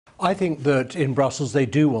I think that in Brussels they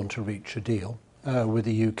do want to reach a deal with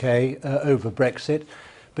the UK over Brexit,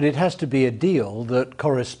 but it has to be a deal that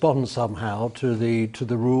corresponds somehow to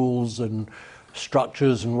the rules and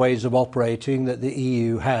structures and ways of operating that the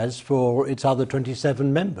EU has for its other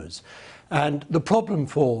 27 members. And the problem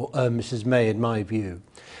for Mrs May, in my view,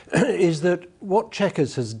 is that what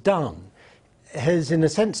Chequers has done has, in a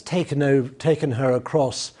sense, taken her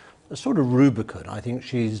across a sort of Rubicon. I think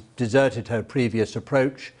she's deserted her previous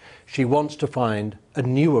approach. She wants to find a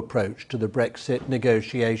new approach to the Brexit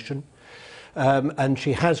negotiation. And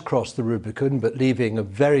she has crossed the Rubicon, but leaving a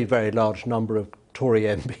very, very large number of Tory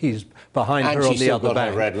MPs behind her on the other bank. And she's still got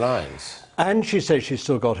her red lines. And she says she's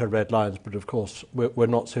still got her red lines, but of course we're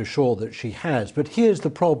not so sure that she has. But here's the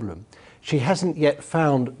problem. She hasn't yet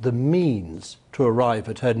found the means to arrive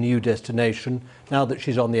at her new destination now that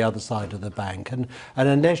she's on the other side of the bank. And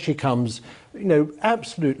unless she comes,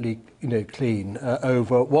 absolutely, clean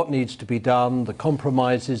over what needs to be done, the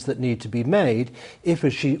compromises that need to be made, if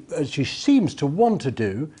as she seems to want to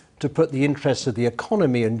do, to put the interests of the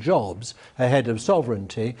economy and jobs ahead of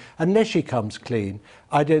sovereignty, unless she comes clean,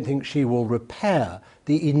 I don't think she will repair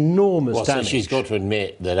the enormous damage. So she's got to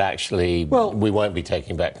admit that actually we won't be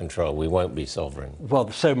taking back control, we won't be sovereign.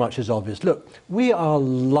 Well, so much is obvious. Look, we are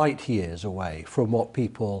light years away from what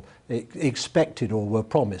people expected or were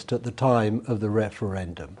promised at the time of the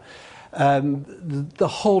referendum. The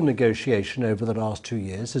whole negotiation over the last 2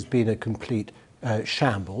 years has been a complete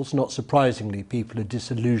shambles. Not surprisingly, people are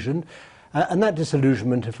disillusioned, and that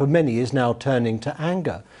disillusionment for many is now turning to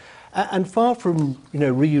anger. And far from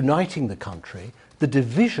reuniting the country, the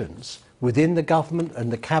divisions within the government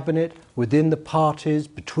and the cabinet, within the parties,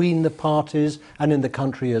 between the parties, and in the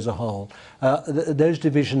country as a whole, those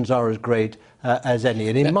divisions are as great as any.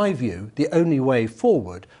 And in my view, the only way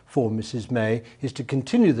forward for Mrs May is to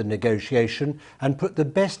continue the negotiation and put the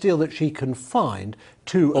best deal that she can find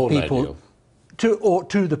to a people.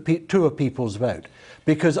 To a people's vote,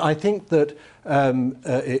 because I think that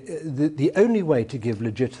the only way to give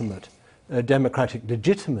legitimate democratic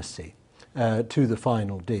legitimacy to the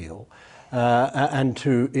final deal and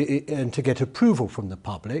to get approval from the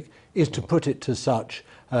public is to put it to such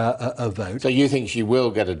a vote. So you think she will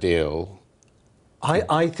get a deal?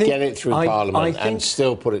 I think get it through Parliament and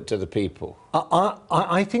still put it to the people.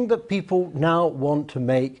 I think that people now want to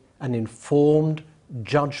make an informed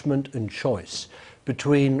judgment and choice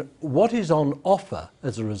between what is on offer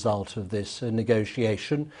as a result of this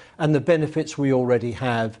negotiation and the benefits we already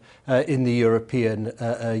have in the European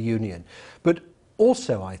Union. But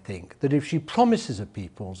also I think that if she promises a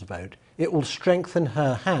people's vote, it will strengthen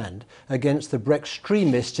her hand against the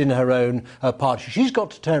Brextremists in her own party. She's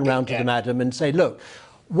got to turn around to the madam and say, look,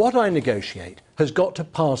 what I negotiate has got to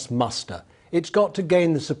pass muster. It's got to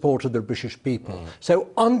gain the support of the British people. So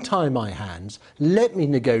untie my hands, let me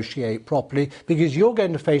negotiate properly, because you're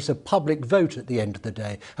going to face a public vote at the end of the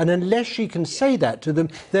day. And unless she can say that to them,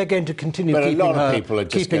 they're going to continue keeping her hostage. But a lot of people are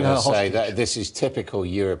just going to say that this is typical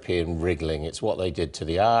European wriggling. It's what they did to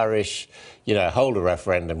the Irish. Hold a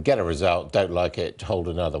referendum, get a result, don't like it, hold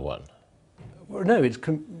another one. Well, no, it's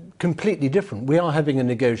completely different. We are having a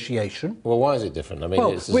negotiation. Well, why is it different? I mean,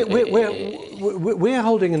 we're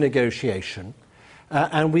holding a negotiation,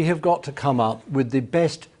 and we have got to come up with the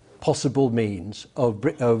best possible means of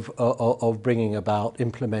bringing about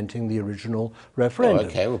implementing the original referendum.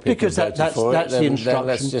 Okay, well, because that's the instruction.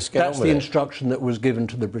 That's the instruction that was given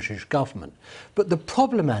to the British government. But the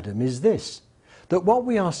problem, Adam, is this: that what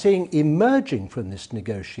we are seeing emerging from this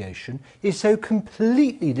negotiation is so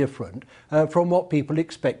completely different from what people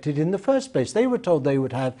expected in the first place. They were told they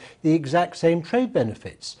would have the exact same trade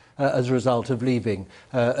benefits as a result of leaving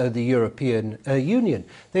the European Union.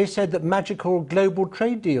 They said that magical global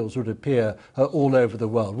trade deals would appear all over the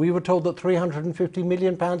world. We were told that £350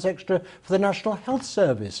 million extra for the National Health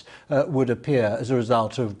Service would appear as a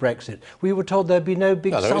result of Brexit. We were told there'd be no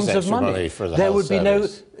big sums of money. There would be no,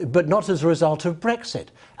 but not as a result of Brexit.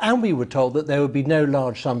 And we were told that there would be no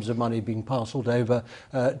large sums of money being parcelled over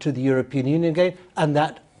to the European Union again, and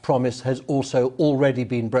that promise has also already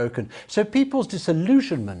been broken. So people's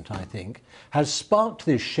disillusionment, I think, has sparked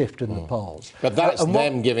this shift in the polls. But that's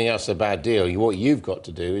them giving us a bad deal. What you've got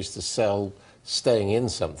to do is to sell staying in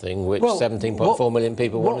something which 17.4 million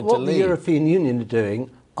people wanted to leave. What the European Union are doing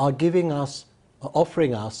are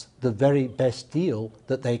offering us the very best deal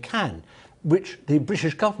that they can. which the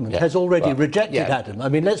British government has already rejected, Adam. I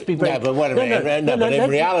mean, let's be very... No, but wait a minute. But in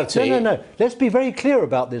reality... No. Let's be very clear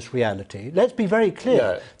about this reality. Let's be very clear.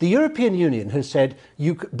 No. The European Union has said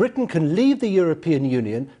Britain can leave the European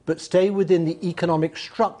Union but stay within the economic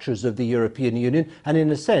structures of the European Union and, in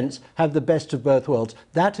a sense, have the best of both worlds.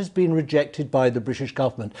 That has been rejected by the British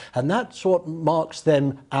government. And that's what marks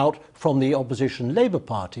them out from the opposition Labour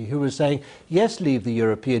Party, who was saying, yes, leave the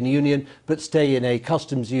European Union, but stay in a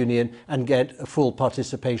customs union and get a full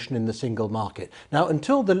participation in the single market. Now,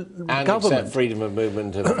 until the government... accept freedom of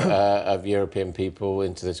movement of European people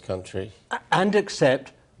into this country. And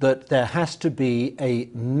accept that there has to be a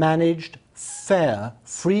managed, fair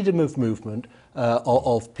freedom of movement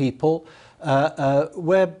of people,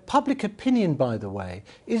 where public opinion, by the way,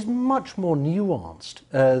 is much more nuanced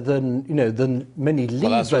than many Leave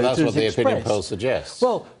voters express. That's what the opinion poll suggests.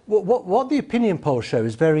 Well, what the opinion polls show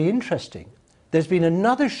is very interesting. There's been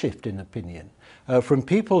another shift in opinion from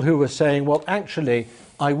people who were saying, well, actually,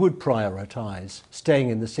 I would prioritise staying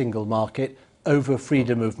in the single market over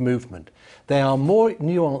freedom of movement. They are more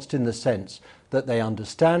nuanced in the sense that they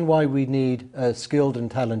understand why we need skilled and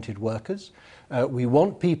talented workers. We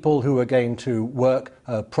want people who are going to work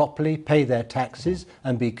properly, pay their taxes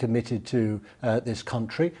and be committed to this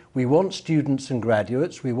country. We want students and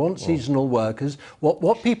graduates. We want seasonal workers.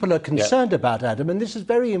 What people are concerned about, Adam, and this is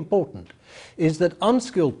very important, is that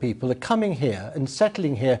unskilled people are coming here and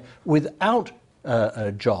settling here without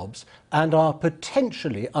jobs and are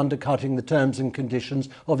potentially undercutting the terms and conditions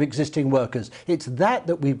of existing workers. It's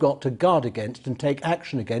that we've got to guard against and take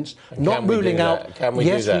action against, not ruling out... Can we do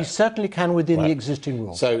that? Yes, we certainly can within the existing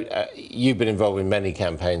rules. So you've been involved in many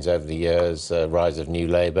campaigns over the years, rise of New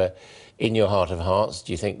Labour. In your heart of hearts,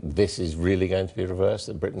 do you think this is really going to be reversed,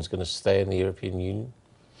 that Britain's going to stay in the European Union?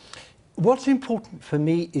 What's important for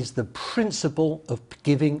me is the principle of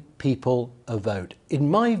giving people a vote.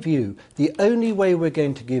 In my view, the only way we're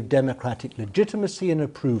going to give democratic legitimacy and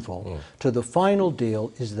approval to the final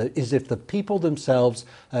deal is if the people themselves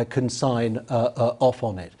can sign off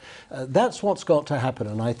on it. That's what's got to happen,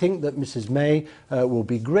 and I think that Mrs May will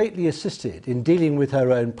be greatly assisted in dealing with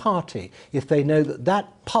her own party if they know that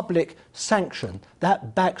that public sanction,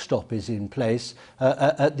 that backstop is in place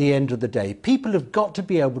at the end of the day. People have got to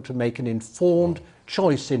be able to make an informed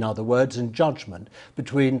choice, in other words, and judgment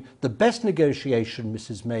between the best negotiation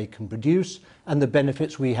Mrs May can produce and the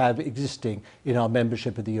benefits we have existing in our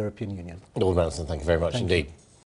membership of the European Union. Lord Mandelson, thank you very much indeed.